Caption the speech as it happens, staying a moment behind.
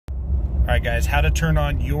Alright guys, how to turn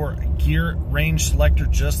on your gear range selector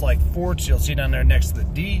just like Ford's. You'll see down there next to the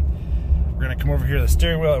D. We're going to come over here to the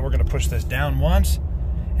steering wheel and we're going to push this down once.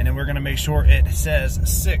 And then we're going to make sure it says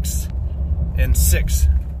 6 and 6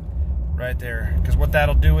 right there. Because what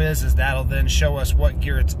that'll do is that'll then show us what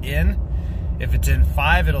gear it's in. If it's in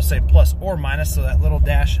 5, it'll say plus or minus. So that little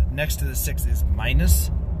dash next to the 6 is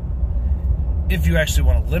minus. If you actually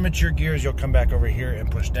want to limit your gears, you'll come back over here and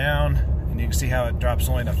push down. And you can see how it drops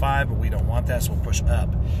only to 5, but we don't want that, so we'll push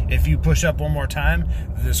up. If you push up one more time,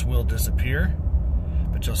 this will disappear.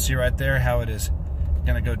 But you'll see right there how it is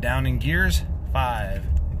going to go down in gears. 5,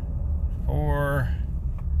 4,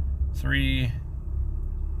 3,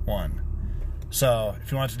 1. So if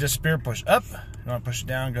you want it to disappear, push up. If you want to push it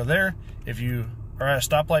down, go there. If you are at a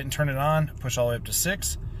stoplight and turn it on, push all the way up to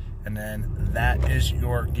 6. And then that is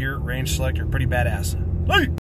your gear range selector. Pretty badass. Hey!